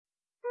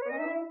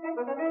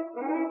Boys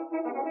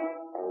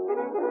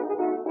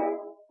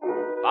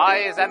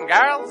and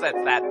girls,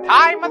 it's that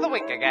time of the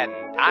week again.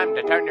 Time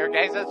to turn your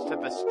gazes to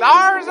the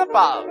stars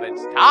above.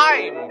 It's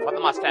time for the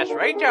Mustache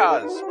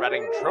Rangers,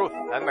 spreading truth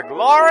and the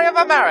glory of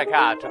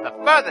America to the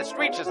furthest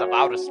reaches of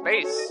outer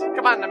space.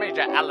 Commander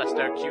Major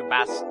Alistair Q.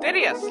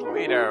 Bastidius,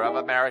 leader of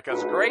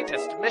America's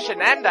greatest mission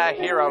and a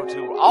hero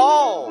to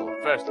all.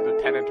 First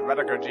Lieutenant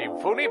Rediger G.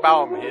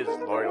 Funibaum, his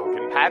loyal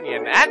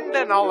companion and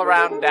an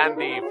all-around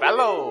dandy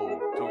fellow.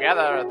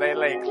 Together, they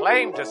lay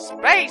claim to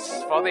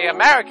space for the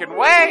American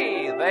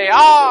way. They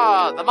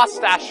are the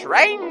Mustache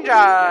Rangers.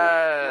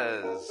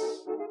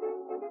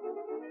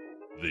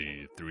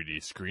 The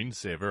 3D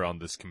screensaver on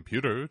this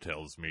computer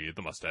tells me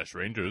the Mustache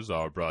Rangers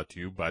are brought to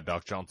you by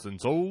Doc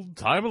Johnson's Old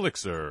Time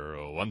Elixir.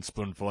 1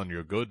 spoonful and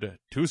you're good,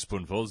 2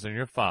 spoonfuls and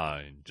you're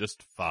fine,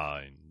 just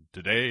fine.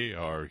 Today,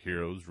 our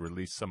heroes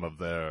release some of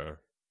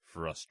their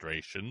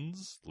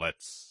frustrations.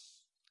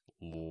 Let's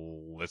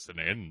listen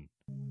in.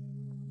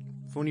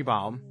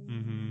 Funibaum.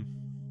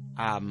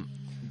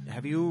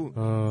 Have you...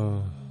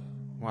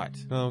 What?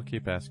 No,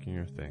 keep asking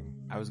your thing.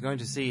 I was going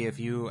to see if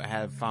you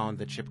have found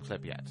the chip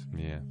clip yet.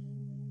 Yeah.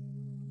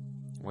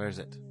 Where is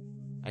it?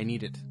 I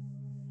need it.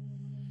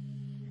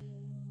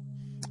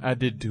 I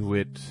did do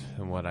it,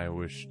 and what I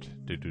wished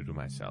to do to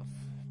myself.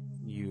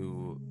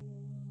 You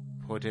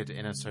put it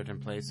in a certain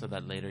place so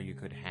that later you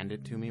could hand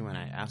it to me when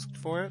I asked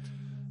for it?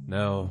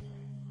 No,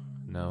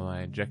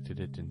 I injected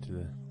it into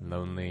the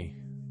lonely,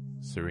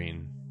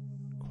 serene,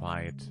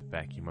 quiet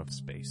vacuum of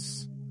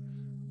space.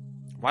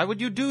 Why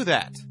would you do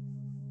that?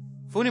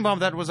 Funibaum,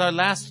 that was our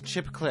last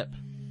chip clip.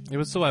 It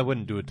was so I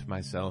wouldn't do it to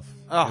myself.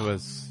 Oh, it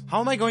was... How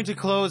am I going to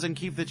close and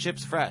keep the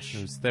chips fresh?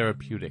 It was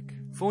therapeutic.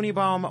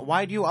 Funibaum,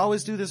 why do you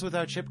always do this with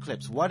our chip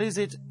clips? What is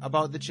it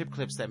about the chip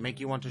clips that make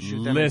you want to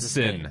shoot them into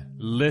space?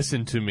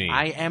 Listen to me.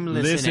 I am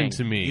listening. Listen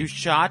to me. You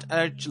shot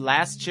a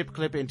last chip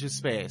clip into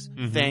space.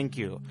 Mm-hmm. Thank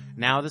you.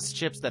 Now the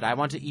chips that I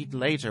want to eat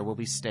later will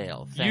be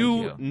stale. Thank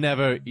you. You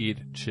never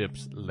eat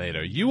chips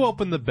later. You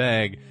open the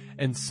bag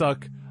and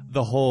suck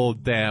the whole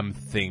damn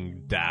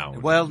thing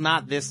down. Well,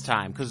 not this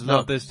time, because look.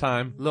 Not this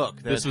time?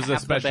 Look, this was a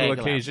special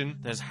occasion?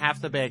 Left. There's half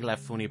the bag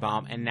left,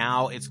 Funibaum, and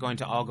now it's going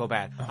to all go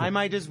bad. I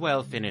might as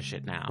well finish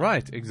it now.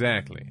 Right,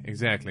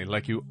 exactly,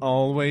 like you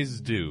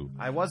always do.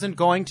 I wasn't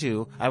going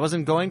to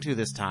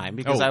this time,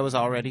 because I was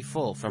already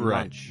full from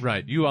lunch.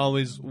 Right, you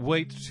always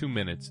wait 2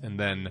 minutes and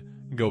then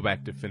go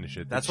back to finish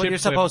it. That's what you're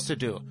supposed to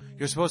do.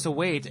 You're supposed to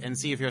wait and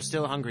see if you're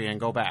still hungry and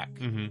go back.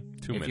 2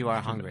 minutes. If you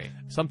are hungry.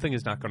 Something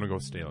is not going to go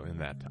stale in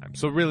that time.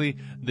 So really,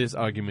 this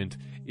argument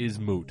is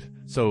moot.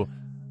 So,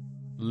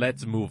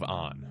 let's move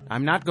on.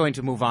 I'm not going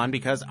to move on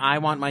because I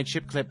want my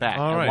chip clip back.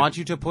 All right. I want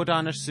you to put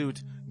on a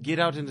suit, get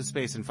out into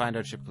space, and find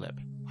our chip clip.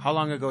 How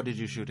long ago did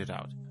you shoot it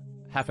out?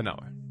 Half an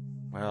hour.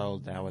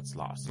 Well, now it's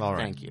lost. All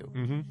right. Thank you.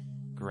 Mm-hmm.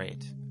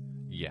 Great.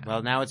 Yeah.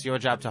 Well, now it's your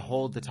job to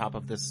hold the top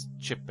of this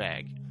chip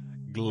bag.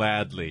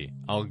 Gladly.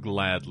 I'll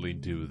gladly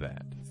do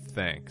that.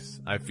 Thanks.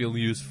 I feel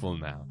useful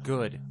now.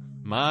 Good.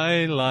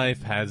 My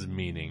life has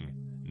meaning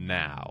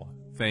now.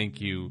 Thank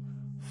you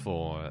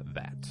for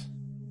that.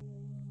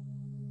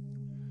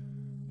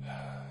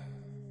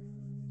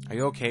 Are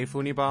you okay,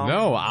 Funibaum?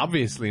 No,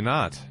 obviously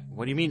not.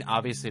 What do you mean,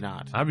 obviously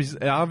not?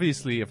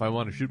 Obviously, if I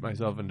want to shoot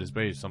myself into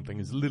space, something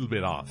is a little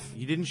bit off.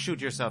 You didn't shoot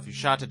yourself. You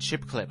shot a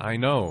chip clip. I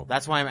know.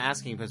 That's why I'm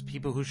asking, because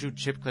people who shoot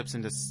chip clips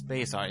into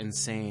space are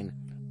insane.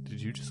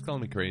 Did you just call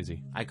me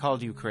crazy? I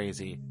called you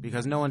crazy,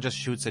 because no one just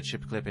shoots a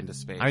chip clip into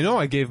space. I know,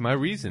 I gave my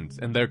reasons,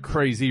 and they're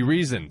crazy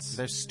reasons.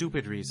 They're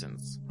stupid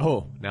reasons.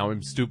 Oh, now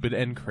I'm stupid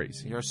and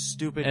crazy. You're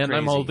stupid and crazy.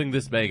 I'm holding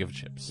this bag of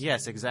chips.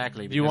 Yes,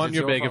 exactly. You want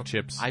your bag of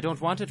chips? I don't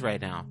want it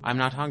right now. I'm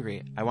not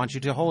hungry. I want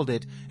you to hold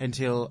it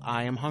until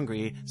I am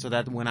hungry, so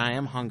that when I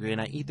am hungry and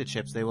I eat the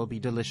chips, they will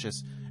be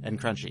delicious and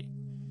crunchy.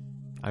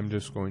 I'm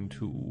just going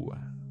to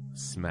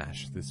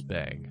smash this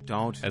bag.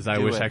 Don't As I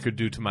wish I could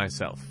do to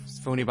myself.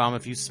 Funibaum,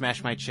 if you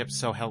smash my chips,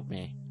 so help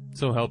me.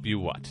 So help you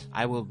what?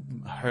 I will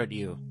hurt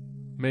you.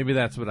 Maybe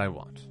that's what I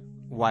want.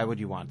 Why would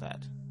you want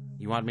that?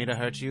 You want me to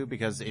hurt you?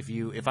 Because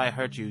if I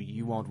hurt you,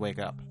 you won't wake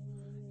up.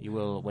 You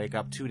will wake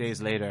up 2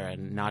 days later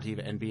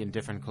and be in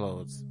different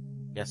clothes.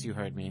 Yes, you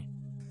heard me.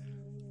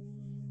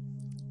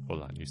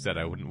 Hold on, you said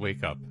I wouldn't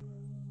wake up.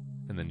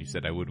 And then you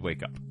said I would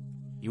wake up.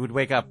 You would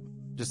wake up,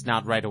 just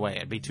not right away.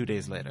 It'd be 2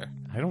 days later.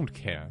 I don't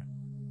care.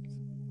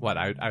 What,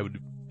 I would...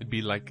 It'd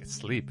be like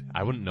sleep.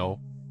 I wouldn't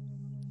know.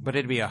 But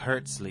it'd be a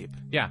hurt sleep.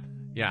 Yeah.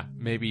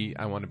 Maybe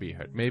I want to be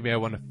hurt. Maybe I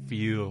want to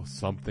feel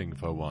something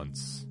for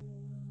once.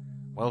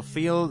 Well,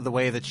 feel the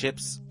way the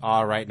chips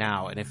are right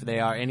now, and if they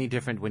are any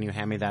different when you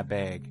hand me that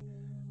bag,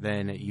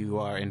 then you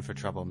are in for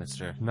trouble,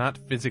 mister. Not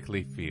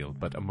physically feel,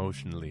 but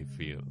emotionally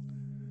feel.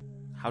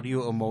 How do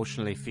you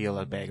emotionally feel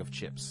a bag of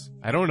chips?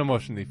 I don't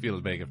emotionally feel a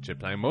bag of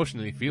chips. I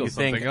emotionally feel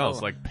something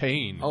else, like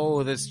pain.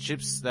 Oh, these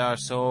chips,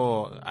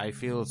 I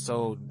feel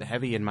so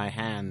heavy in my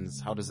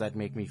hands. How does that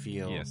make me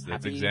feel? Yes,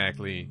 that's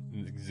happy?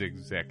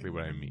 exactly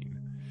what I mean.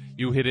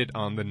 You hit it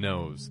on the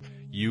nose.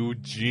 You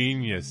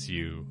genius,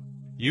 you.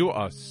 You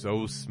are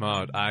so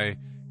smart. I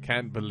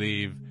can't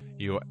believe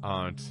you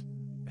aren't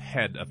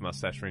head of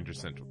Mustache Ranger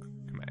Central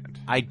Command.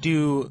 I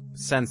do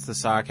sense the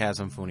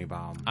sarcasm,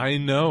 Funibaum. I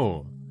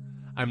know.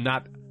 I'm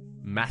not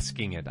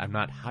masking it. I'm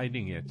not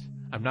hiding it.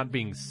 I'm not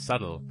being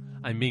subtle.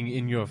 I'm being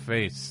in your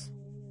face.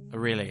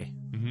 Really?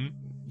 Mm-hmm.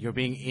 You're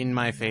being in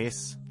my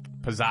face?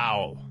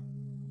 Pazzow.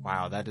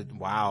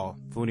 Wow.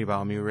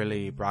 Funibaum, you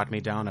really brought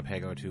me down a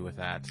peg or two with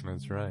that.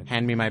 That's right.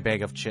 Hand me my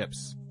bag of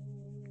chips.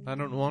 I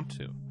don't want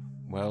to.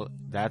 Well,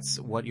 that's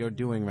what you're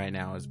doing right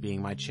now, is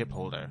being my chip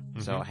holder.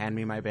 Mm-hmm. So hand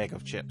me my bag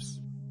of chips.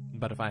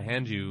 But if I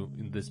hand you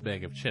this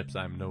bag of chips,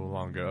 I'm no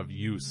longer of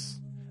use.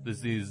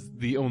 This is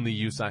the only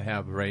use I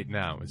have right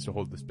now, is to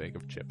hold this bag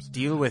of chips.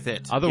 Deal with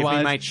it. Otherwise, give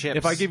me my chips.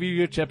 if I give you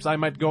your chips, I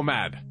might go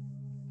mad.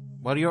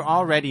 Well, you're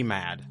already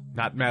mad.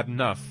 Not mad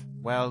enough.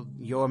 Well,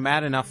 you're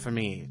mad enough for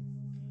me.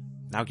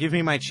 Now give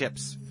me my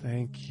chips.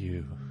 Thank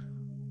you.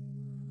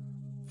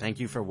 Thank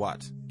you for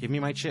what? Give me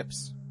my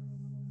chips.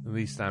 At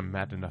least I'm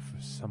mad enough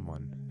for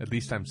someone. At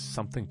least I'm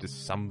something to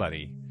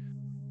somebody.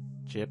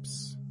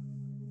 Chips?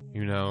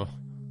 You know,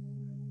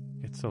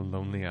 it's so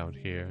lonely out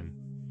here, and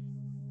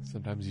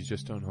sometimes you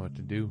just don't know what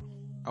to do.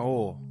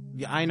 Oh,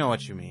 yeah, I know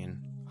what you mean.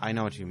 I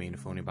know what you mean,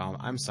 Funibaum.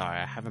 I'm sorry,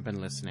 I haven't been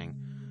listening.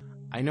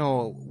 I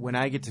know when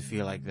I get to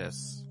feel like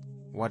this,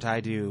 what I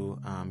do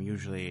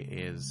usually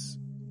is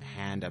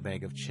hand a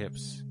bag of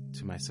chips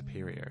to my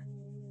superior.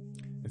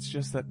 It's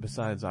just that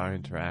besides our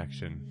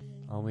interaction,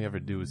 all we ever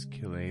do is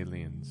kill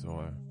aliens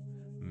or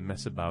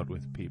mess about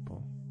with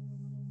people.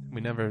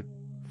 We never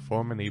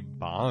form any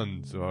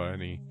bonds or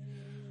any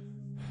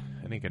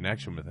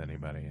connection with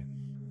anybody.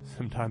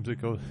 Sometimes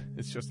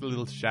it's just a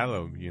little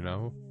shallow, you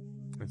know?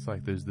 It's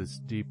like there's this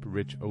deep,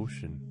 rich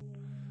ocean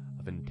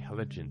of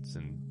intelligence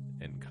and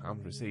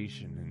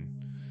conversation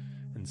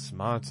and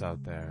smarts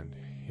out there, and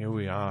here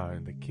we are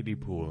in the kiddie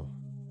pool,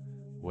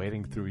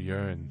 wading through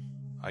urine.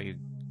 Are you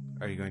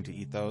going to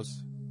eat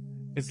those?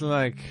 It's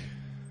like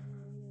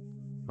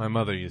my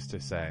mother used to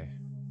say,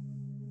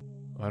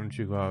 "Why don't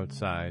you go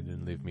outside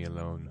and leave me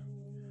alone?"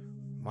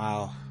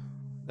 Wow,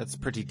 that's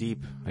pretty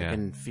deep. Yeah.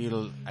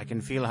 I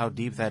can feel how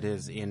deep that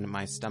is in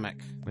my stomach.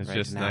 It's right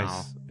just now.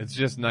 nice. It's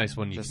just nice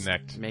when you Just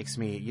connect. makes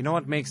me. You know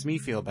what makes me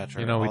feel better?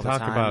 You know, we all the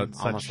talk time, about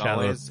such almost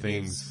shallow always,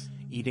 things is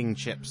eating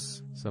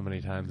chips. so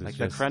many times. It's Like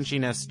just, the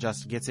crunchiness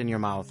just gets in your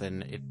mouth,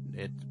 and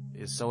it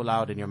is so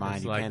loud in your mind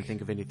It's you like can't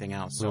think of anything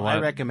else. we So want-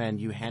 I recommend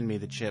you hand me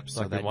the chips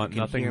so like we that you want can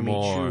nothing hear me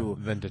more chew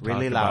than to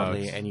really talk about-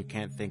 loudly, and you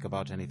can't think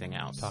about anything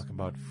else. talk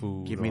about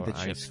food. Give me or the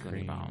chips, ice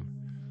cream, Funibaum.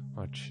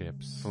 or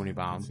chips.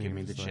 Funibaum, It give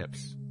me the seems like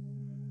chips.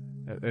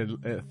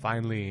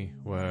 Finally,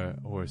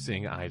 we're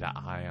seeing eye to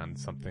eye on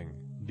something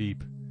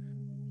deep.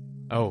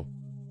 Oh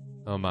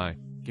my!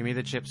 Give me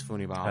the chips,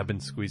 Funibaum. I've been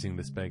squeezing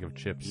this bag of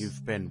chips.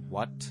 You've been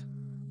what?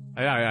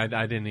 I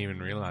didn't even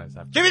realize.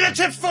 Give me the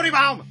chips,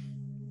 Funibaum!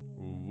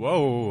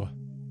 Whoa!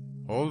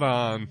 Hold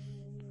on.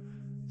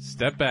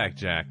 Step back,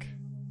 Jack.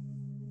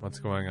 What's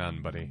going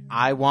on, buddy?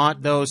 I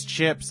want those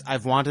chips.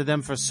 I've wanted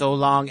them for so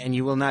long, and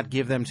you will not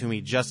give them to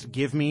me. Just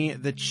give me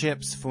the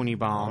chips,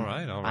 Funibaum. All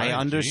right. I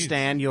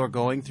understand you're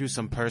going through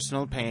some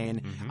personal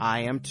pain. Mm-hmm. I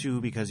am too,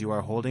 because you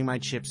are holding my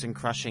chips and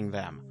crushing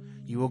them.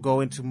 You will go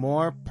into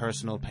more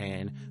personal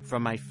pain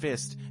from my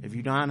fist if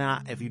you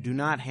do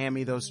not hand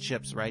me those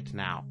chips right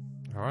now.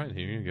 All right,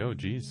 here you go.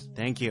 Jeez.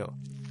 Thank you.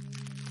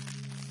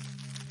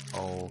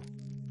 Oh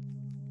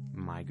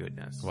my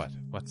goodness. What?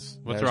 What's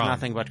There's wrong?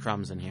 nothing but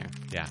crumbs in here.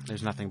 Yeah.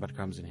 There's nothing but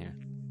crumbs in here.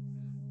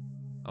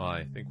 Oh,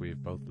 I think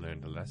we've both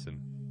learned a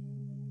lesson.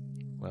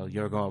 Well,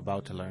 you're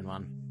about to learn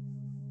one.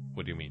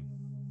 What do you mean?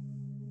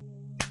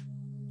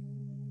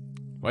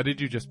 Why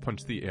did you just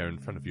punch the air in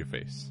front of your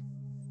face?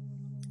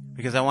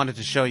 Because I wanted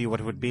to show you what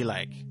it would be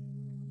like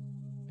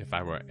If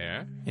I were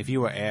air? if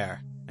you were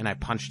air and I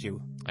punched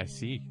you. I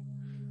see.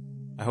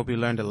 I hope you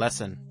learned a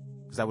lesson,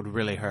 because that would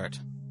really hurt.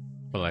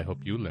 Well, I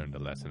hope you learned a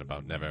lesson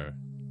about never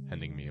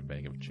handing me a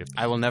bag of chips.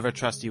 I will never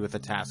trust you with a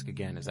task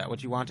again. Is that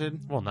what you wanted?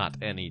 Well, not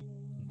any.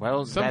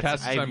 Well, Some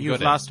tasks I'm you've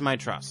good at. lost my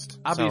trust.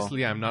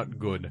 Obviously, I'm not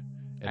good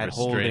at At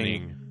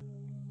restraining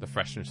the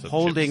freshness of So,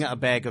 holding chips. a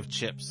bag of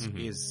chips Mhm.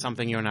 is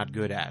something you're not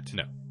good at.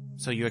 No.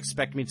 So you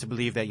expect me to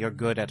believe that you're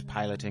good at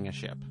piloting a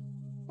ship.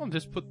 Well,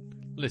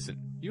 listen,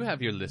 you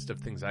have your list of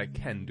things I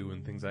can do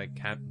and things I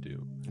can't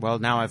do. Well,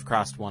 now I've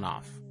crossed one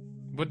off.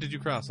 What did you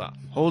cross off?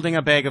 Holding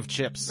a bag of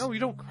chips. No, you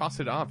don't cross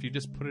it off. You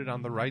just put it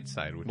on the right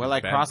side. Which Well, is I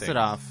bad crossed things. it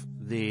off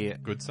the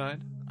Good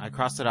side?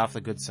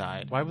 good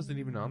side. Why was it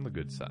even on the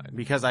good side?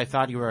 Because I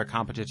thought you were a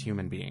competent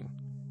human being.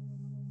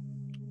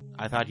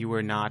 I thought you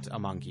were not a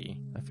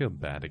monkey. I feel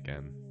bad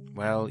again.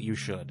 Well, you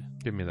should.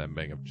 Give me that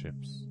bag of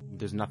chips.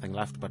 There's nothing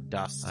left but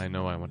dust. I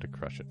know I want to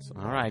crush it. So.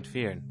 All right,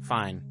 Fearn.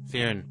 Fine.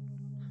 Fearn.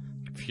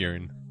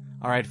 Furin.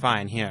 All right,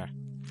 fine. Here.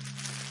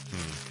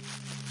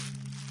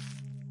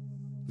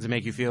 Does it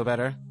make you feel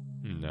better?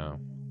 No.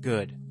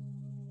 Good.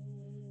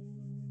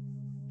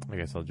 I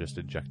guess I'll just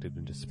eject it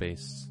into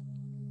space.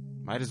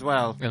 Might as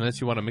well. Unless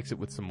you want to mix it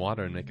with some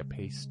water and make a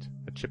paste.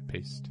 A chip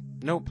paste.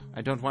 Nope,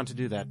 I don't want to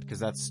do that, because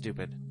that's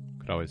stupid.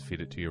 Could always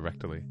feed it to you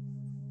rectally.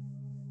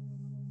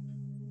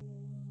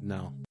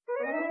 No.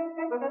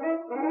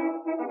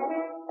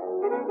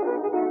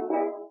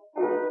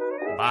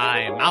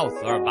 by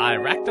mouth or by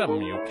rectum,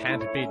 you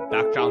can't beat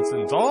Doc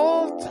Johnson's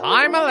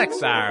old-time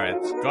elixir.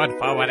 It's good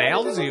for what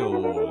ails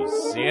you.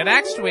 See you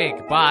next week,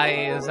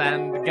 boys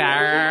and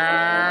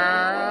girls.